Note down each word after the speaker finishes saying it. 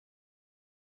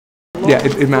Yeah,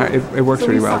 it works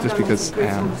really well just because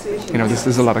you know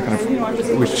there's a lot of kind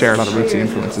of we share a lot of rootsy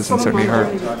influences, and certainly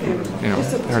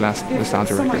her last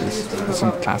nostalgia record is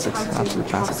some classics, absolute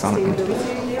classics on it.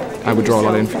 And I would draw a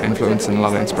lot of influence and a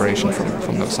lot of inspiration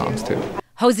from those songs too.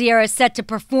 Hozier is set to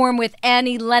perform with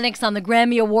Annie Lennox on the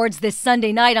Grammy Awards this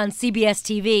Sunday night on CBS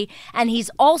TV, and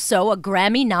he's also a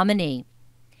Grammy nominee.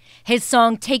 His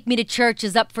song Take Me to Church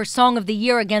is up for Song of the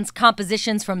Year against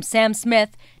compositions from Sam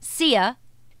Smith, Sia,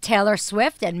 Taylor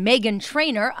Swift, and Meghan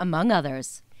Trainor, among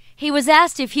others. He was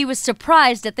asked if he was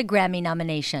surprised at the Grammy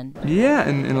nomination. Yeah,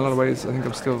 in a lot of ways, I think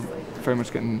I'm still very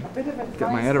much getting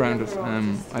my head around it.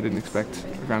 I didn't expect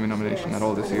a Grammy nomination at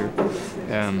all this year.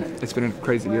 It's been a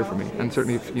crazy year for me, and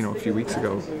certainly a few weeks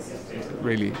ago,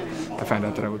 really, I found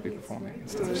out that I would be performing and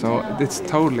stuff. So it's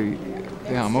totally,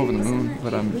 yeah, I'm over the moon,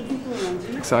 but I'm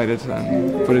excited.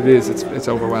 But it's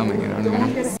overwhelming, you know what I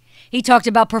mean? He talked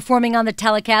about performing on the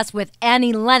Telecast with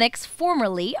Annie Lennox,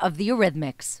 formerly of the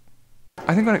Eurythmics.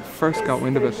 I think when I first got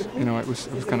wind of it, it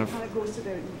was kind of,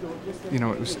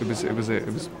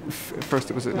 first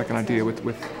it was like an idea with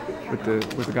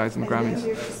the guys in the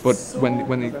Grammys. But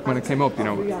when it came up,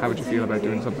 how would you feel about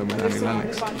doing something with Annie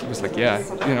Lennox? It was like, yeah,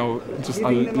 just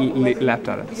I leapt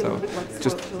at it. So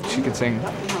just she could sing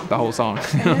the whole song.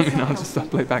 I'll just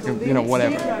play back and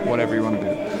whatever you want to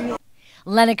do.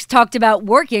 Lennox talked about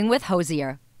working with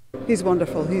Hozier. He's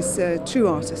wonderful. He's a true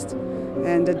artist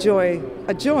and a joy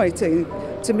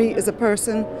to meet as a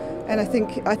person. And I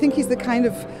think he's the kind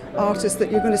of artist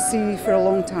that you're going to see for a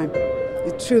long time.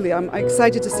 Truly, I'm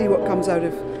excited to see what comes out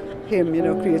of him,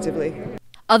 creatively.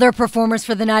 Other performers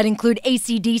for the night include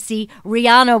AC/DC,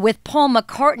 Rihanna with Paul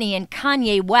McCartney and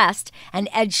Kanye West, and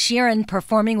Ed Sheeran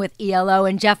performing with ELO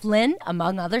and Jeff Lynne,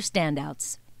 among other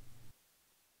standouts.